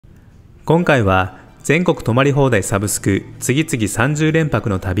今回は全国泊まり放題サブスク次々30連泊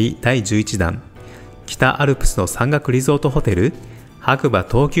の旅第11弾、北アルプスの山岳リゾートホテル白馬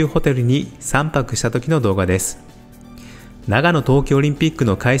東急ホテルに3泊した時の動画です。長野冬季オリンピック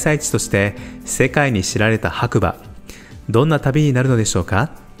の開催地として世界に知られた白馬、どんな旅になるのでしょう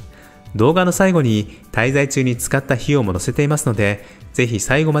か。動画の最後に滞在中に使った費用も載せていますので、ぜひ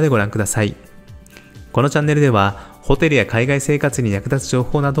最後までご覧ください。このチャンネルではホテルや海外生活に役立つ情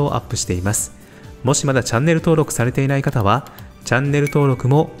報などをアップしています。もしまだチャンネル登録されていない方はチャンネル登録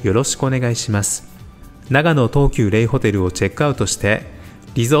もよろしくお願いします。長野東急レイホテルをチェックアウトして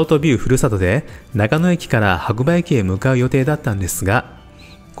リゾートビューふるさとで長野駅から白馬駅へ向かう予定だったんですが、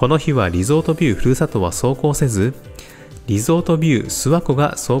この日はリゾートビューふるさとは走行せず、リゾートビュー諏訪湖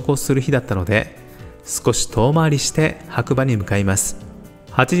が走行する日だったので、少し遠回りして白馬に向かいます。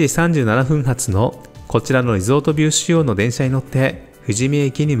8時37分発のこちらのリゾートビュー仕様の電車に乗って富士見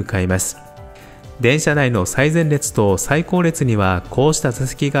駅に向かいます。電車内の最前列と最後列にはこうした座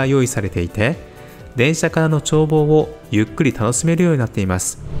席が用意されていて、電車からの眺望をゆっくり楽しめるようになっていま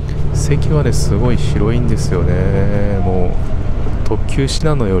す。席はね、すごい広いんですよね。もう特急シ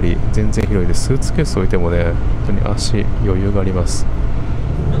ナノより全然広いです。スーツケース置いてもね、本当に足余裕があります。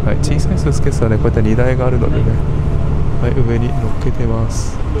はい、小さいスーツケースはね、こういった荷台があるのでね、はい、上に乗っけてま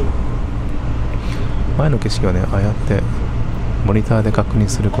す。前の景色はね、ああやってモニターで確認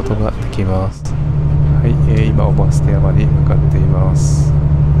することができます。はい、今オバステ山に向かっています。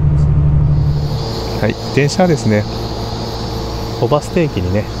はい、電車はですね、オバステ駅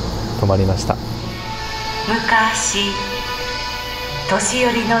にね止まりました。昔年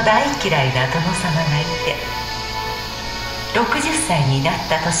寄りの大嫌いな殿様がいて、60歳になっ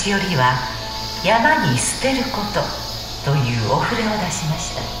た年寄りは山に捨てることというお触れを出しま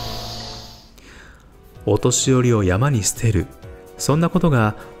した。お年寄りを山に捨てる、そんなこと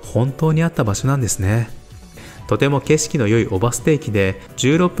が本当にあった場所なんですね。とても景色の良いオバステ駅で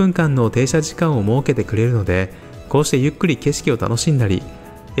16分間の停車時間を設けてくれるので、こうしてゆっくり景色を楽しんだり、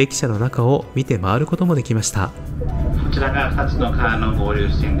駅舎の中を見て回ることもできました。こちらが2つの川の合流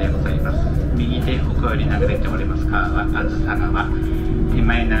地点でございます。右手奥より流れております川はあずさ川、手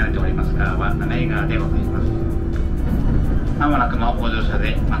前に流れております川は七井川でございます。まもなくもご乗車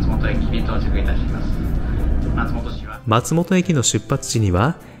で松本駅に到着いたします。松本駅の出発地に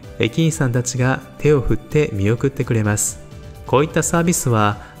は駅員さんたちが手を振って見送ってくれます。こういったサービス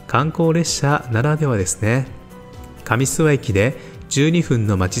は観光列車ならではですね。上諏訪駅で12分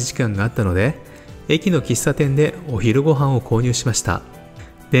の待ち時間があったので、駅の喫茶店でお昼ご飯を購入しました。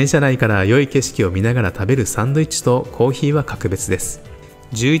電車内から良い景色を見ながら食べるサンドイッチとコーヒーは格別です。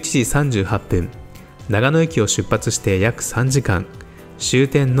11時38分、長野駅を出発して約3時間、終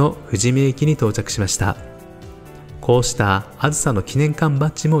点の富士見駅に到着しました。こうしたあずさの記念館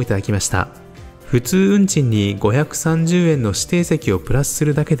バッジもいただきました。普通運賃に530円の指定席をプラスす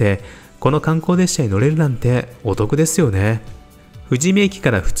るだけで、この観光列車に乗れるなんてお得ですよね。富士見駅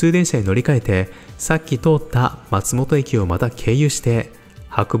から普通電車に乗り換えて、さっき通った松本駅をまた経由して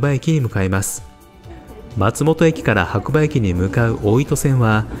白馬駅に向かいます。松本駅から白馬駅に向かう大糸線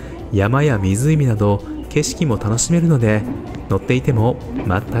は山や湖など景色も楽しめるので、乗っていても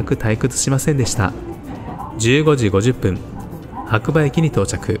全く退屈しませんでした。15時50分、白馬駅に到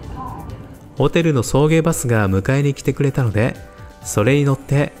着。ホテルの送迎バスが迎えに来てくれたので、それに乗っ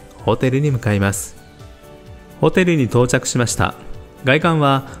てホテルに向かいます。ホテルに到着しました。外観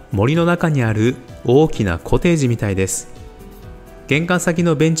は森の中にある大きなコテージみたいです。玄関先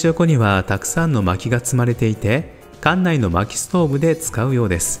のベンチ横にはたくさんの薪が積まれていて、館内の薪ストーブで使うよう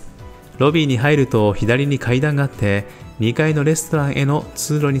です。ロビーに入ると左に階段があって、2階のレストランへの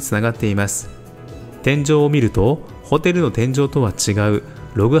通路につながっています。天井を見るとホテルの天井とは違う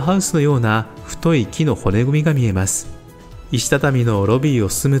ログハウスのような太い木の骨組みが見えます。石畳のロビーを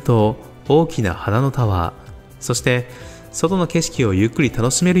進むと大きな花のタワー、そして外の景色をゆっくり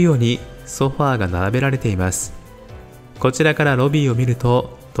楽しめるようにソファーが並べられています。こちらからロビーを見る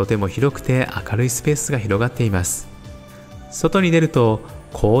ととても広くて明るいスペースが広がっています。外に出ると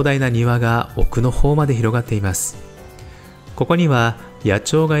広大な庭が奥の方まで広がっています。ここには野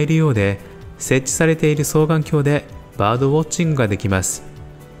鳥がいるようで、設置されている双眼鏡でバードウォッチングができます。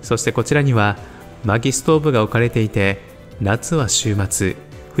そしてこちらには薪ストーブが置かれていて、夏は週末、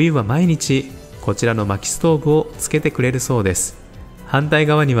冬は毎日こちらの薪ストーブをつけてくれるそうです。反対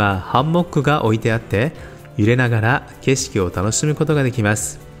側にはハンモックが置いてあって、揺れながら景色を楽しむことができま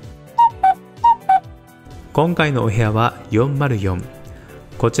す。今回のお部屋は404。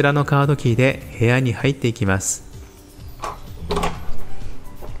こちらのカードキーで部屋に入っていきます。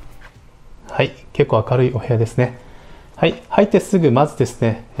はい、結構明るいお部屋ですね。はい、入ってすぐまずです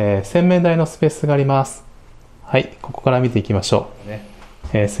ね、洗面台のスペースがあります。はい、ここから見ていきましょ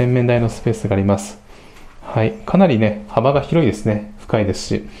う。洗面台のスペースがあります。はい、かなりね、幅が広いですね。深いです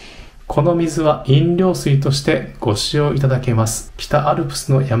し。この水は飲料水としてご使用いただけます。北アルプ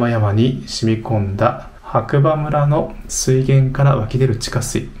スの山々に染み込んだ白馬村の水源から湧き出る地下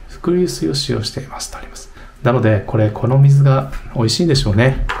水、伏流水を使用していますとあります。なので、この水が美味しいんでしょう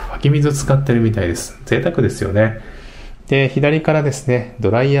ね。湧き水を使ってるみたいです。贅沢ですよね。で、左からですね、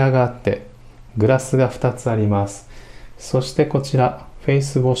ドライヤーがあって、グラスが2つあります。そしてこちら、フェイ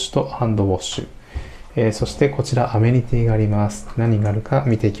スウォッシュとハンドウォッシュ。そしてこちら、アメニティがあります。何があるか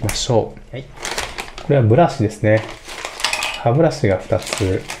見ていきましょう。はい、これはブラシですね。歯ブラシが2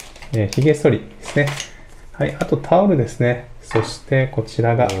つ。髭剃りですね。はい、あとタオルですね。そしてこち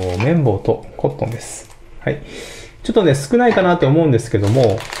らが綿棒とコットンです。はい。ちょっとね、少ないかなと思うんですけど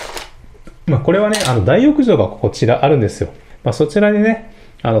も、これはね、大浴場がこちらあるんですよ。そちらでね、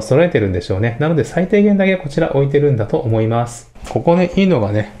揃えてるんでしょうね。なので、最低限だけこちら置いてるんだと思います。ここね、いいの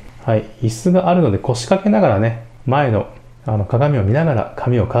がね、はい、椅子があるので腰掛けながらね、前の鏡を見ながら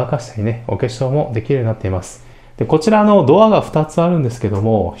髪を乾かしたりね、お化粧もできるようになっています。で、こちらドアが2つあるんですけど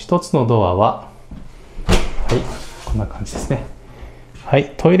も、1つのドアは、はい、こんな感じですね。は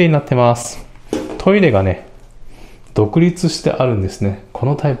い、トイレになってます。トイレがね、独立してあるんですね。こ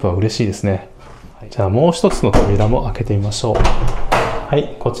のタイプは嬉しいですね。じゃあもう一つの扉も開けてみましょう。は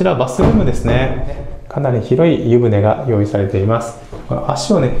い、こちらバスルームですね。かなり広い湯船が用意されています。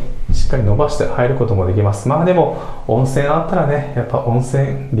足をね、しっかり伸ばして入ることもできます。でも、温泉あったらね、やっぱ温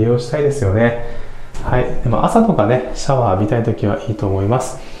泉利用したいですよね。はい、でも朝とかね、シャワー浴びたいときはいいと思いま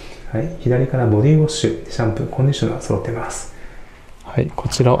す。はい、左からボディウォッシュ、シャンプー、コンディショナー揃っています。はい、こ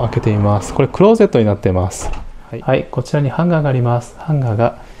ちらを開けてみます。これクローゼットになっています。はい、こちらにハンガーがあります。ハンガー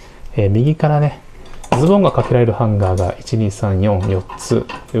が、右からね、ズボンがかけられるハンガーが1、2、3、4、4つ。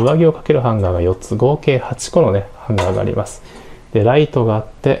上着をかけるハンガーが4つ。合計8個のね、ハンガーがあります。で、ライトがあっ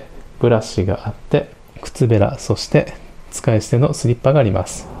て、ブラシがあって、靴べら、そして使い捨てのスリッパがありま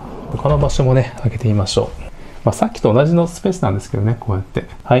す。この場所もね、開けてみましょう。さっきと同じのスペースなんですけどね、こうやって。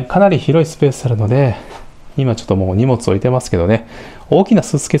はい、かなり広いスペースあるので、今ちょっともう荷物置いてますけどね、大きな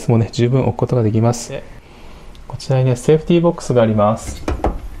スーツケースもね、十分置くことができます。こちらにね、セーフティーボックスがあります。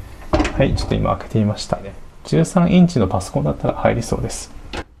はい、ちょっと今開けてみました。13インチのパソコンだったら入りそうです。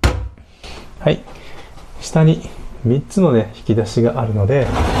はい、下に3つのね、引き出しがあるので、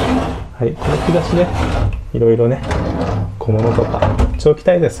はい、この引き出しね、いろいろね、小物とか、長期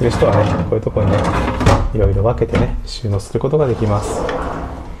滞在する人はね、こういうところにね、いろいろ分けてね、収納することができます。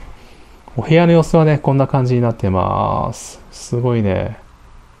お部屋の様子はね、こんな感じになってます。すごいね、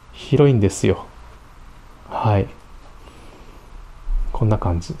広いんですよ。はい。こんな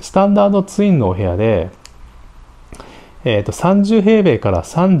感じ。スタンダードツインのお部屋で、30平米から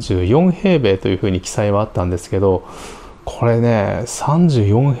34平米というふうに記載はあったんですけど、これね、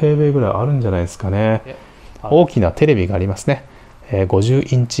34平米ぐらいあるんじゃないですかね。大きなテレビがありますね。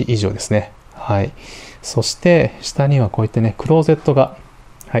50インチ以上ですね。はい。そして、下にはこういったね、クローゼットが、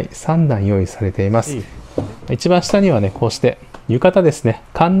はい、3段用意されています。一番下にはね、こうして、浴衣ですね。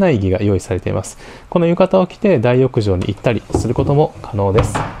館内着が用意されています。この浴衣を着て大浴場に行ったりすることも可能で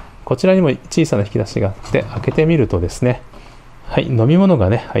す。こちらにも小さな引き出しがあって、開けてみるとですね、はい、飲み物が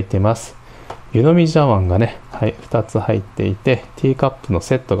ね、入っています。湯飲み茶碗がね、はい、2つ入っていて、ティーカップの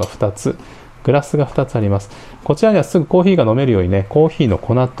セットが2つ、グラスが2つあります。こちらにはすぐコーヒーが飲めるようにね、コーヒーの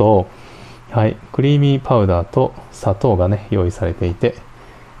粉と、はい、クリーミーパウダーと砂糖がね、用意されていて、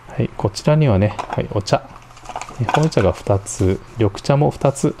はい、こちらにはね、はい、お茶。本茶が2つ、緑茶も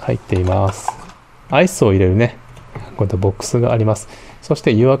2つ入っています。アイスを入れるね、こういったボックスがあります。そし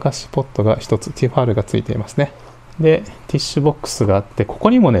て湯沸かしポットが1つ、ティファールがついていますね。で、ティッシュボックスがあって、ここ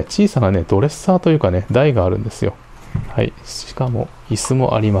にもね、小さなね、ドレッサーというかね、台があるんですよ。はい、しかも椅子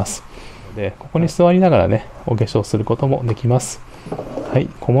もあります。で、ここに座りながらね、お化粧することもできます。はい、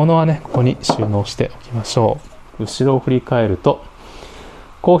小物はね、ここに収納しておきましょう。後ろを振り返ると、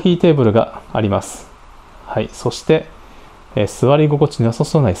コーヒーテーブルがあります。はい、そして、座り心地の良さ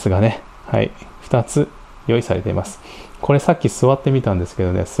そうな椅子がね、はい、2つ用意されています。これさっき座ってみたんですけ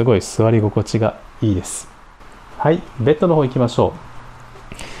どね、すごい座り心地がいいです。はい、ベッドの方行きましょ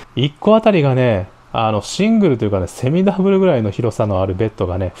う。1個あたりがね、シングルというかね、セミダブルぐらいの広さのあるベッド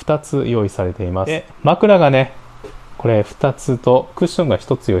がね、2つ用意されています。で、枕がね、これ2つとクッションが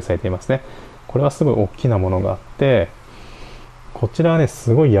1つ用意されていますね。これはすごい大きなものがあって、こちらはね、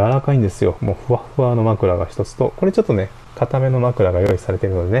すごい柔らかいんですよ。もうふわふわの枕が1つと、これちょっとね、固めの枕が用意されてい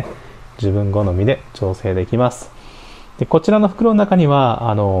るのでね、自分好みで調整できます。で、こちらの袋の中に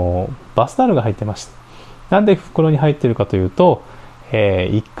は、バスタオルが入ってまして、なんで袋に入っているかというと、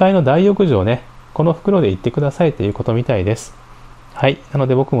1階の大浴場ね、この袋で行ってくださいということみたいです。はい。なの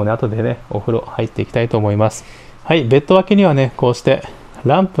で僕もね、後でね、お風呂入っていきたいと思います。はい。ベッド脇にはね、こうして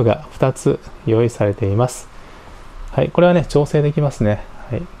ランプが2つ用意されています。はい。これはね、調整できますね。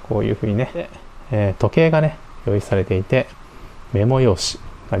はい。こういうふうにね、時計がね、用意されていて、メモ用紙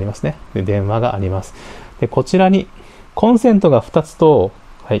がありますね。で、電話があります。で、こちらにコンセントが2つと、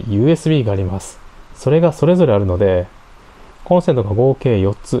はい、USB があります。それがそれぞれあるので、コンセントが合計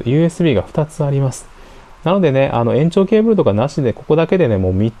4つ、USB が2つあります。なのでね、延長ケーブルとかなしで、ここだけでね、も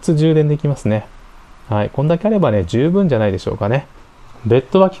う3つ充電できますね。はい、こんだけあればね、十分じゃないでしょうかね。ベッ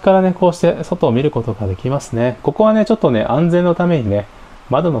ド脇からね、こうして外を見ることができますね。ここはね、ちょっとね、安全のためにね、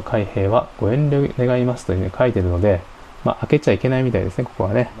窓の開閉はご遠慮願いますというふうに書いてるので、開けちゃいけないみたいですね、ここ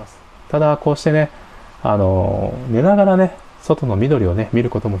はね。ただ、こうしてね、寝ながらね、外の緑をね、見る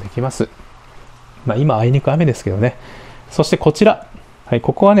こともできます。今、あいにく雨ですけどね。そしてこちら。はい、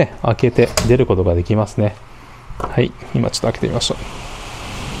ここはね、開けて出ることができますね。はい、今ちょっと開けてみましょ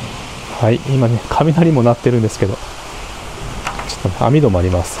う。はい、今ね、雷も鳴ってるんですけど、ちょっと、ね、網戸もあり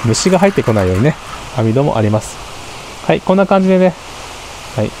ます。虫が入ってこないようにね、網戸もあります。はい、こんな感じでね、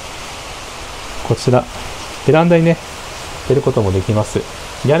はい、こちら、ベランダにね、出ることもできます。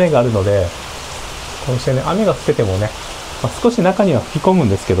屋根があるので、こうしてね、雨が降っててもね、少し中には吹き込むん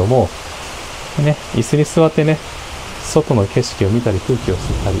ですけども、ね、椅子に座ってね、外の景色を見たり空気を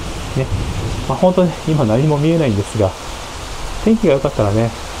吸ったりね、本当に今何も見えないんですが、天気が良かったら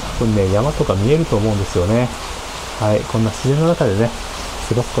ね、多分ね、山とか見えると思うんですよね。はい、こんな自然の中でね、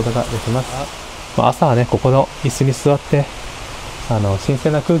過ごすことができます。朝はね、ここの椅子に座って、新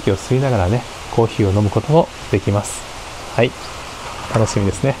鮮な空気を吸いながらね、コーヒーを飲むこともできます。はい、楽しみ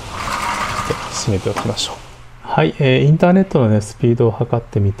ですね。ちょっと閉めておきましょう。はい、インターネットのね、スピードを測っ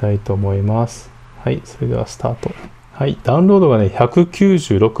てみたいと思います。はい、それではスタート。はい、ダウンロードがね、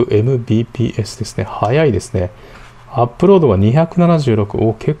196Mbps ですね。早いですね。アップロードが276。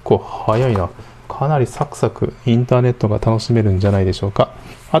お、結構早いな。かなりサクサクインターネットが楽しめるんじゃないでしょうか。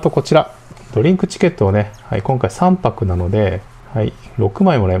あとこちら、ドリンクチケットをね、はい、今回3泊なので、はい、6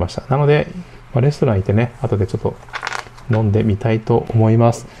枚もらいました。なので、レストラン行ってね、後でちょっと飲んでみたいと思い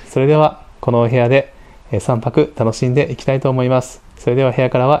ます。それでは、このお部屋で3泊楽しんでいきたいと思います。それでは部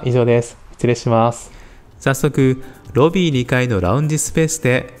屋からは以上です。失礼します。早速、ロビー2階のラウンジスペース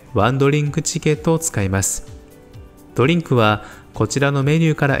でワンドリンクチケットを使います。ドリンクはこちらのメニ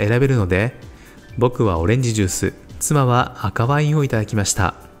ューから選べるので、僕はオレンジジュース、妻は赤ワインをいただきまし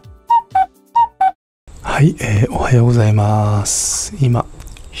た。はい、おはようございます。今、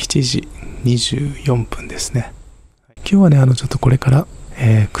7時24分ですね。今日はね、ちょっとこれから、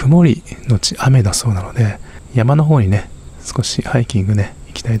曇りのち雨だそうなので、山の方にね、少しハイキングね、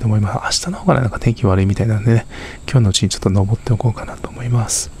行きたいと思います。明日の方がね、なんか天気悪いみたいなんでね、今日のうちにちょっと登っておこうかなと思いま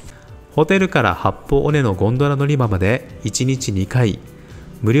す。ホテルから八方尾根のゴンドラ乗り場まで1日2回、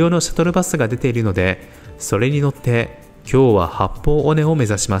無料のシャトルバスが出ているので、それに乗って今日は八方尾根を目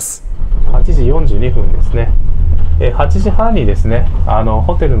指します。8時42分ですね。8時半にですね、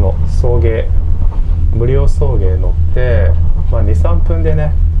ホテルの送迎、無料送迎乗って、2、3分で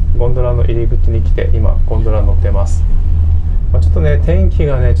ね、ゴンドラの入り口に来て、今、ゴンドラ乗ってます。ちょっとね、天気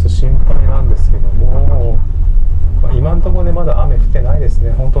がね、ちょっと心配なんですけども、今のところね、まだ雨降ってないです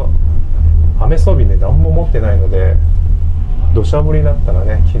ね。本当雨装備ね、何も持ってないので、土砂降りだったら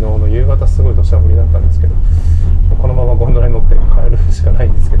ね、昨日の夕方すごい土砂降りだったんですけど、このままゴンドラに乗って帰るしかない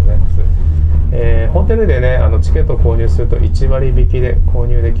んですけどね。ホテルでね、チケットを購入すると1割引きで購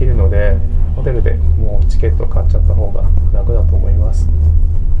入できるので、ホテルでもうチケットを買っちゃった方が楽だと思います。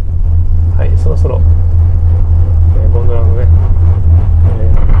はい、そろそろ、ゴンドラのね、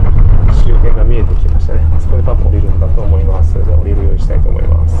終点が見えてきましたね。そこで多分降りるんだと思います。それでは降りるようにしたいと思い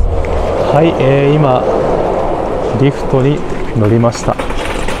ます。はい、今リフトに乗りました。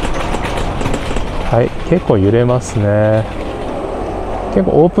はい、結構揺れますね。結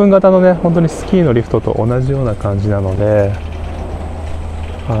構オープン型のね、本当にスキーのリフトと同じような感じなので、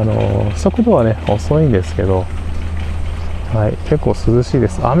速度はね遅いんですけど、はい、結構涼しいで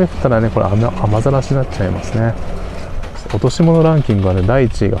す。雨降ったらね、これ雨ざらしになっちゃいますね。落とし物ランキングはね、第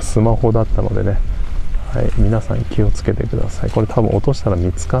1位がスマホだったのでね、はい、皆さん気をつけてください。これ多分落としたら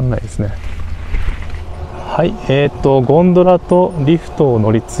見つかんないですね。はい、ゴンドラとリフトを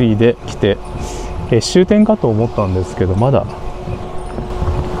乗り継いできて、終点かと思ったんですけど、まだ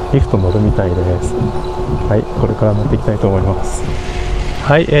リフト乗るみたいです。はい、これから乗っていきたいと思います。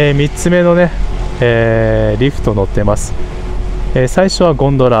はい、3つ目のね、リフト乗ってます。最初はゴ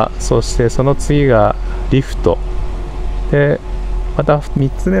ンドラ、そしてその次がリフトで、また3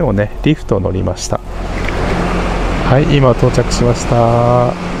つ目もねリフト乗りました。はい、今到着しました。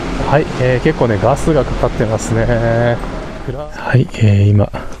はい、結構ねガスがかかってますね。はい、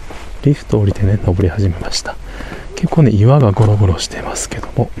今リフト降りてね登り始めました。結構ね岩がゴロゴロしてますけど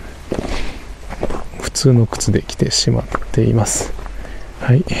も、普通の靴で来てしまっています。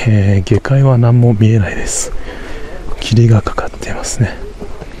はい、下界は何も見えないです。霧がかかっていますね。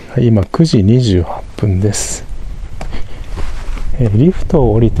はい、今9時28分です。リフト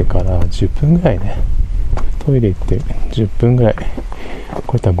を降りてから10分ぐらいね、トイレ行って10分ぐらい、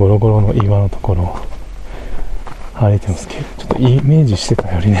こういったゴロゴロの岩のところを歩いてますけど、ちょっとイメージして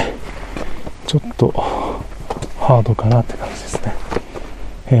たよりね、ちょっとハードかなって感じです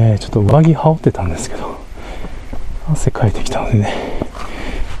ね。ちょっと上着羽織ってたんですけど、汗かいてきたのでね、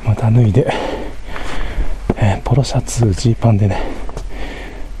また脱いで、ポロシャツ、ジーパンでね、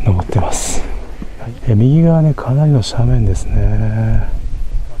登ってます。右側ね、かなりの斜面ですね。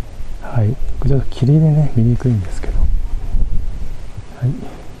はい、ちょっと霧でね見にくいんですけど、はい、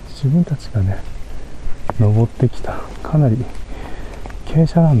自分たちがね登ってきたかなり傾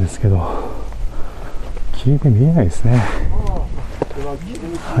斜なんですけど、霧で見えないですね。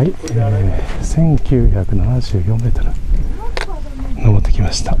はい、1974メートル登ってき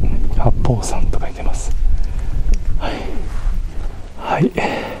ました。八方山と書いてます。はい、はい、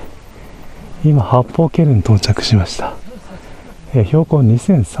今八方ケルン到着しました。標高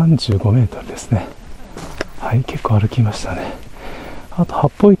2035メートルですね。はい、結構歩きましたね。あと八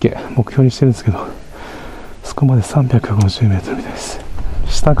方池目標にしてるんですけど、そこまで350メートルみたいです。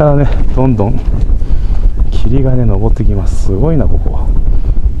下からねどんどん霧がね登ってきます。すごいなここ。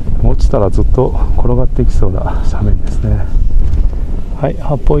落ちたらずっと転がっていきそうな斜面ですね。はい、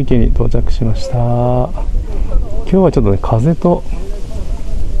八方池に到着しました。今日はちょっとね風と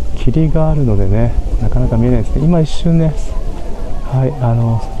霧があるのでね、なかなか見えないですね。今一瞬ね、は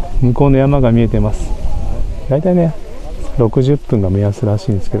い、向こうの山が見えてます。だいたいね60分が目安らし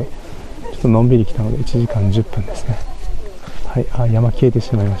いんですけど、ちょっとのんびり来たので1時間10分ですね。はい、山消えて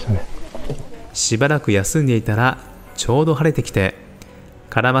しまいましたね。しばらく休んでいたらちょうど晴れてきて、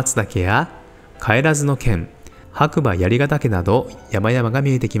唐松岳や帰らずの県、白馬槍ヶ岳など山々が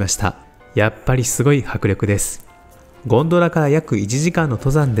見えてきました。やっぱりすごい迫力です。ゴンドラから約1時間の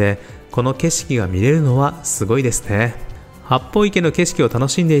登山でこの景色が見れるのはすごいですね。八方池の景色を楽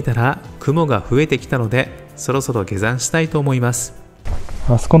しんでいたら雲が増えてきたので、そろそろ下山したいと思います。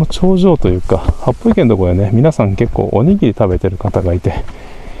あそこの頂上というか八方池のところでね、皆さん結構おにぎり食べてる方がいて、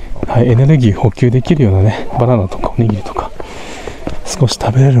はい、エネルギー補給できるようなねバナナとかおにぎりとか少し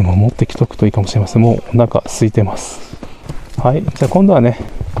食べれるもの持ってきとくといいかもしれません。もうお腹空いてます。はい、じゃあ今度はね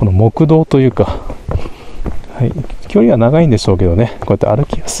この木道というか、はい、距離は長いんでしょうけどね、こうやって歩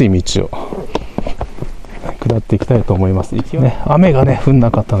きやすい道を下っていきたいと思います。ね、雨がね降んな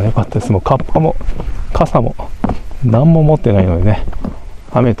かったのは良かったです。もうカッパも傘も何も持ってないのでね、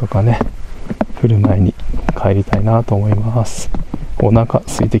雨とかね降る前に帰りたいなと思います。お腹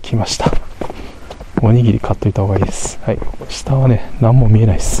空いてきました。おにぎり買っといた方がいいです。はい、下はね何も見え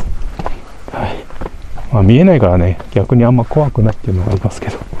ないです。はい、見えないからね逆にあんま怖くないっていうのがありますけ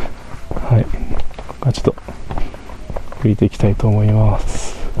ど、はい、ここからちょっと降りていきたいと思いま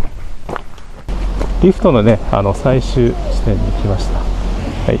す。リフトのね最終地点に来ました。は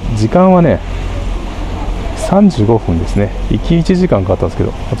い、時間はね35分ですね。行き1時間かかったんですけど、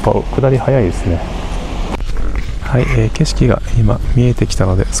やっぱ下り早いですね。はい、景色が今見えてきた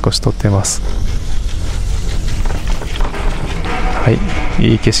ので少し撮ってます。はい、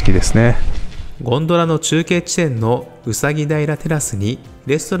いい景色ですね。ゴンドラの中継地点のうさぎ平テラスに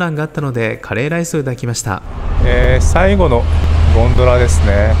レストランがあったのでカレーライスをいただきました。最後のゴンドラです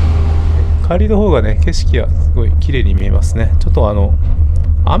ね。帰りの方がね景色はすごい綺麗に見えますね。ちょっと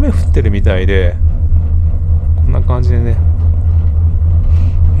雨降ってるみたいで、こんな感じでね、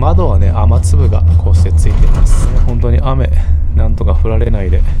窓はね雨粒がこうしてついてます。本当に雨なんとか降られない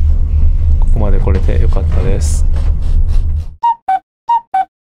でここまで来れてよかったです。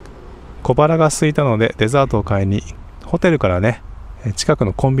小腹が空いたのでデザートを買いにホテルからね近く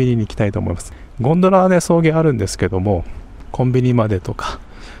のコンビニに行きたいと思います。ゴンドラはね送迎あるんですけども、コンビニまでとか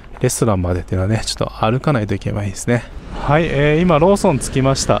レストランまでっていうのはねちょっと歩かないといけないですね。はい、今ローソン着き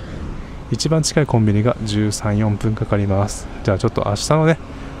ました。一番近いコンビニが13、4分かかります。じゃあちょっと明日のね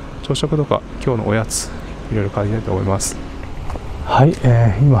朝食とか今日のおやついろいろ買いたいと思います。はい、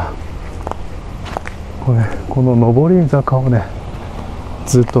今この上り坂をね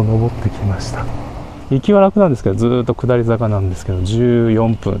ずっと登ってきました。行きは楽なんですけど、ずっと下り坂なんですけど、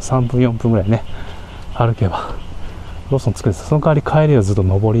14分3分4分ぐらいね歩けばローソン着くんです。その代わり帰りはずっと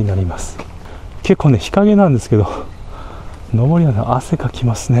上りになります。結構ね日陰なんですけど、上りはね汗かき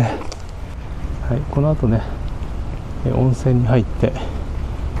ますね。はい、この後ね温泉に入って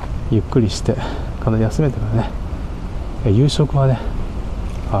ゆっくりして体休めてからね、夕食はね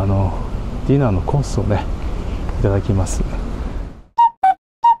ディナーのコースをねいただきます。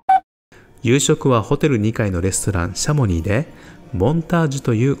夕食はホテル2階のレストランシャモニーでモンタージュ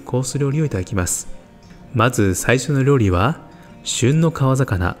というコース料理をいただきます。まず最初の料理は旬の川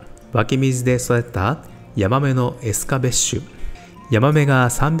魚、湧き水で育てたヤマメのエスカベッシュ。ヤマメが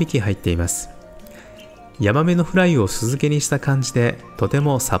3匹入っています。ヤマメのフライを酢漬けにした感じでとて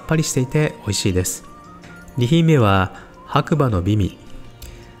もさっぱりしていて美味しいです。2品目は白馬の美味、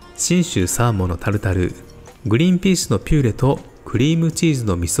信州サーモンのタルタル、グリーンピースのピューレとクリームチーズ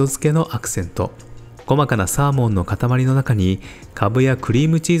の味噌漬けのアクセント。細かなサーモンの塊の中にカブやクリー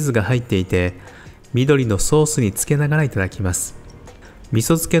ムチーズが入っていて、緑のソースにつけながらいただきます。味噌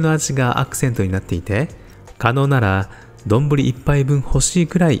漬けの味がアクセントになっていて、可能なら丼1杯分欲しい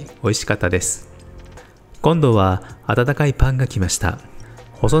くらい美味しかったです。今度は温かいパンが来ました。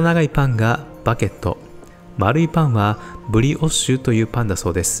細長いパンがバケット、丸いパンはブリオッシュというパンだ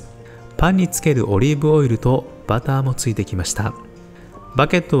そうです。パンにつけるオリーブオイルとバターもついてきました。バ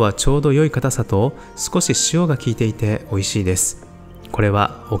ケットはちょうど良い硬さと少し塩が効いていて美味しいです。これ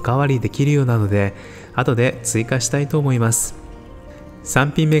はおかわりできるようなので後で追加したいと思います。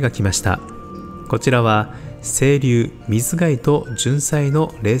3品目が来ました。こちらは清流水貝と純菜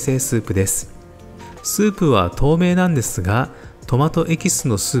の冷製スープです。スープは透明なんですがトマトエキス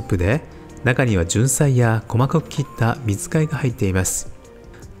のスープで、中には純菜や細かく切った水貝が入っています。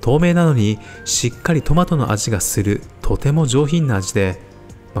透明なのにしっかりトマトの味がするとても上品な味で、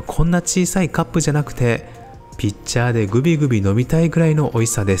こんな小さいカップじゃなくてピッチャーでグビグビ飲みたいぐらいの美味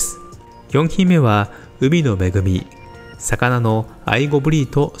しさです。4品目は海の恵み、魚のアイゴブリー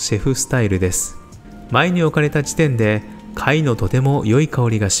トシェフスタイルです。前に置かれた時点で貝のとても良い香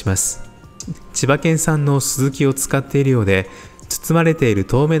りがします。千葉県産のスズキを使っているようで、包まれている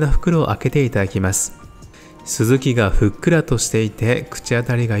透明な袋を開けていただきます。スズキがふっくらとしていて口当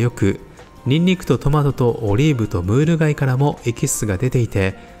たりが良く、ニンニクとトマトとオリーブとムール貝からもエキスが出てい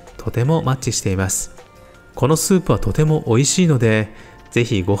てとてもマッチしています。このスープはとても美味しいので、ぜ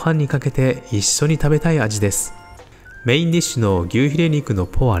ひご飯にかけて一緒に食べたい味です。メインディッシュの牛ヒレ肉の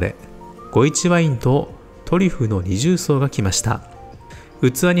ポワレ、ゴイチワインとトリュフの二重奏が来ました。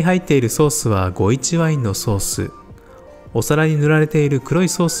器に入っているソースはゴイチワインのソース、お皿に塗られている黒い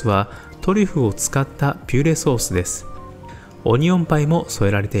ソースはトリュフを使ったピューレソースです。オニオンパイも添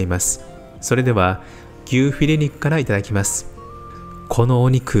えられています。それでは牛フィレ肉からいただきます。このお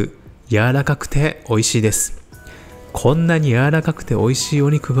肉柔らかくて美味しいです。こんなに柔らかくて美味しいお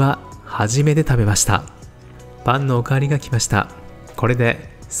肉は初めて食べました。パンのおかわりが来ました。これ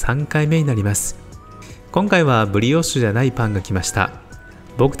で3回目になります。今回はブリオッシュじゃないパンが来ました。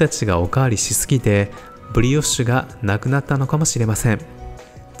僕たちがおかわりしすぎてブリオッシュがなくなったのかもしれません。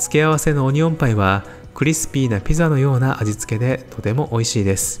付け合わせのオニオンパイはクリスピーなピザのような味付けでとても美味しい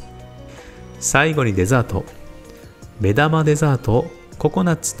です。最後にデザート、目玉デザートココ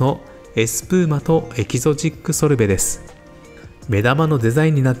ナッツのエスプーマとエキゾチックソルベです。目玉のデザ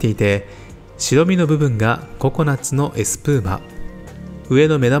インになっていて、白身の部分がココナッツのエスプーマ、上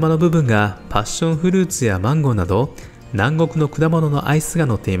の目玉の部分がパッションフルーツやマンゴーなど南国の果物のアイスが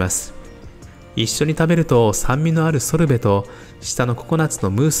乗っています。一緒に食べると酸味のあるソルベと下のココナッツ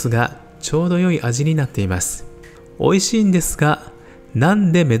のムースがちょうど良い味になっています。美味しいんですが、な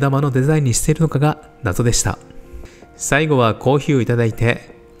んで目玉のデザインにしているのかが謎でした。最後はコーヒーをいただい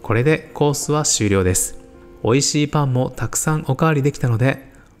て、これでコースは終了です。美味しいパンもたくさんおかわりできたの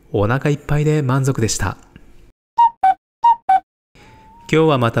で、お腹いっぱいで満足でした。今日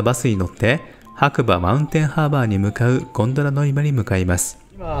はまたバスに乗って白馬マウンテンハーバーに向かうゴンドラ乗り場に向かいます。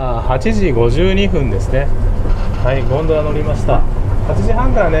今8時52分ですね。はい、ゴンドラ乗りました。8時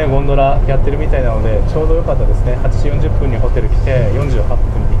半からねゴンドラやってるみたいなのでちょうど良かったですね。8時40分にホテル来て48分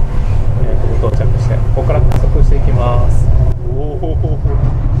に、到着して、ここから加速していきます。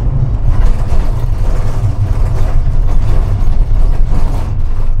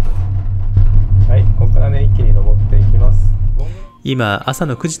はい、ここからね一気に登っていきます。今朝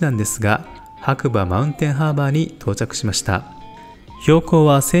の9時なんですが、白馬マウンテンハーバーに到着しました。標高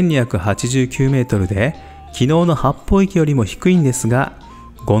は1289メートルで、昨日の八方池よりも低いんですが、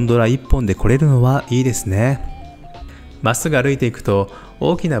ゴンドラ1本で来れるのはいいですね。まっすぐ歩いていくと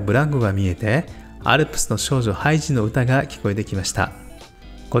大きなブランコが見えて、アルプスの少女ハイジの歌が聞こえてきました。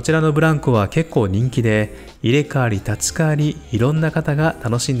こちらのブランコは結構人気で、入れ替わり立ち替わりいろんな方が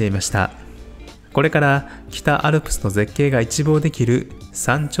楽しんでいました。これから北アルプスの絶景が一望できる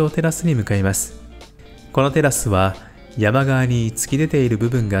山頂テラスに向かいます。このテラスは山側に突き出ている部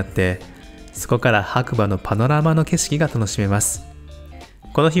分があって、そこから白馬のパノラマの景色が楽しめます。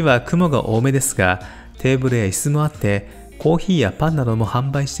この日は雲が多めですが、テーブルや椅子もあってコーヒーやパンなども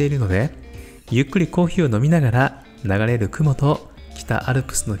販売しているので、ゆっくりコーヒーを飲みながら流れる雲と北アル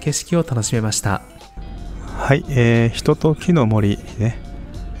プスの景色を楽しめました。はい、人と木の森ね、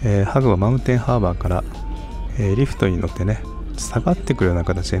白馬マウンテンハーバーから、リフトに乗ってね下がってくるような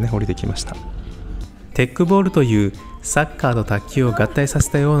形でね降りてきました。テックボールというサッカーと卓球を合体させ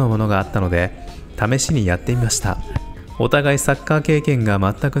たようなものがあったので、試しにやってみました。お互いサッカー経験が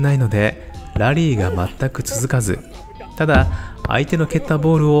全くないのでラリーが全く続かず、ただ相手の蹴った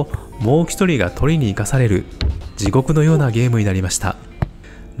ボールをもう一人が取りに行かされる地獄のようなゲームになりました。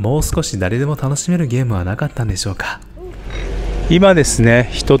もう少し誰でも楽しめるゲームはなかったんでしょうか。今ですね、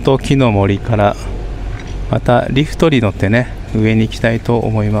人と木の森からまたリフトに乗ってね上に行きたいと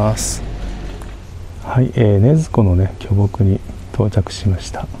思います。はい、禰豆子のね巨木に到着しまし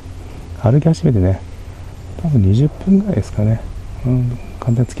た。歩き始めてね多分20分ぐらいですかね、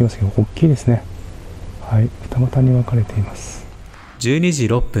簡単につきますけど大きいですね。はい、二股に分かれています。12時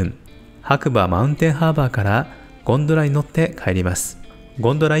6分、白馬マウンテンハーバーからゴンドラに乗って帰ります。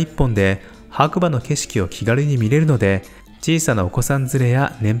ゴンドラ1本で白馬の景色を気軽に見れるので、小さなお子さん連れ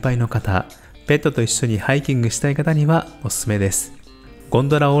や年配の方、ペットと一緒にハイキングしたい方にはおすすめです。ゴン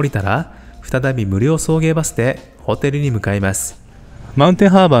ドラを降りたら再び無料送迎バスでホテルに向かいます。マウンテン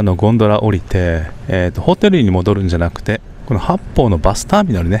ハーバーのゴンドラ降りて、ホテルに戻るんじゃなくて、この八方のバスター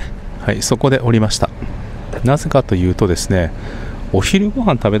ミナルね、はい、そこで降りました。なぜかというとですね、お昼ご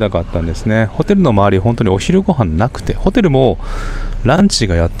飯食べたかったんですね。ホテルの周り本当にお昼ご飯なくて、ホテルもランチ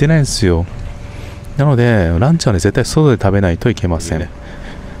がやってないんですよ。なのでランチはね絶対外で食べないといけません。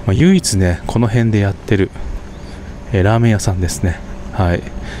唯一ねこの辺でやってる、ラーメン屋さんですね。はい、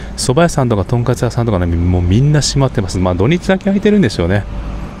蕎麦屋さんとかとんかつ屋さんとかねもうみんな閉まってます。土日だけ空いてるんでしょうね。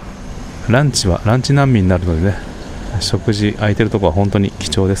ランチ難民になるのでね、食事空いてるところは本当に貴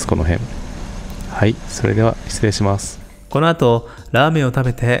重です、この辺。はい、それでは失礼します。この後ラーメンを食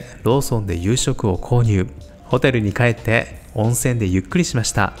べてローソンで夕食を購入、ホテルに帰って温泉でゆっくりしま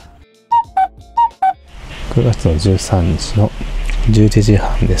した。9月の13日の11時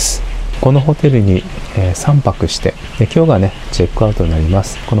半です。このホテルに、3泊してで今日がねチェックアウトになりま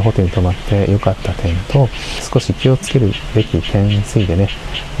す。このホテルに泊まって良かった点と少し気をつけるべき点についてね、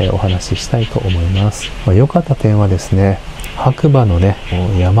お話ししたいと思います。良かった点はですね、白馬のね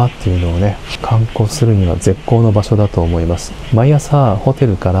山っていうのをね観光するには絶好の場所だと思います。毎朝ホテ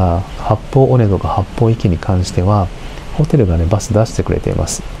ルから八方尾根とか八方池に関してはホテルがねバス出してくれていま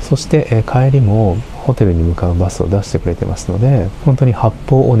す。そして、帰りもホテルに向かうバスを出してくれてますので、本当に八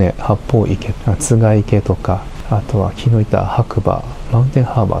方尾根、八方池、津賀池とか、あとは昨日言った白馬マウンテン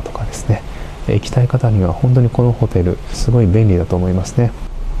ハーバーとかですね、行きたい方には本当にこのホテルすごい便利だと思いますね。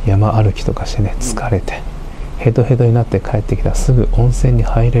山歩きとかしてね疲れてヘトヘトになって帰ってきたらすぐ温泉に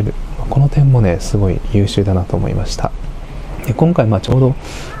入れる、この点もねすごい優秀だなと思いました。で今回ちょうど、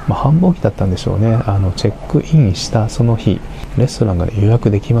繁忙期だったんでしょうね。チェックインしたその日レストランが予約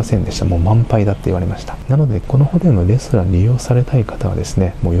できませんでした。もう満杯だって言われました。なのでこのホテルのレストラン利用されたい方はです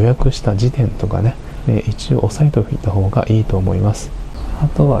ね、もう予約した時点とかね、一応押さえておいた方がいいと思います。あ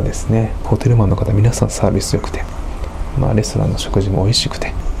とはですね、ホテルマンの方皆さんサービス良くて、レストランの食事も美味しく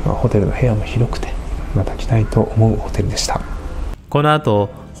て、ホテルの部屋も広くて、また来たいと思うホテルでした。この後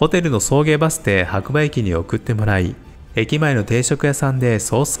ホテルの送迎バスで白馬駅に送ってもらい、駅前の定食屋さんで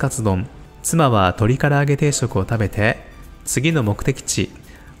ソースカツ丼、妻は鶏唐揚げ定食を食べて、次の目的地、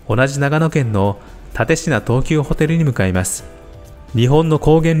同じ長野県の蓼科東急ホテルに向かいます。日本の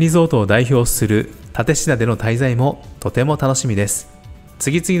高原リゾートを代表する蓼科での滞在もとても楽しみです。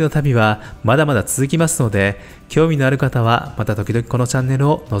次々の旅はまだまだ続きますので、興味のある方はまた時々このチャンネル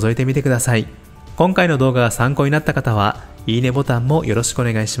を覗いてみてください。今回の動画が参考になった方は、いいねボタンもよろしくお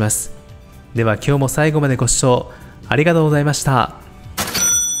願いします。では今日も最後までご視聴ありがとうございました。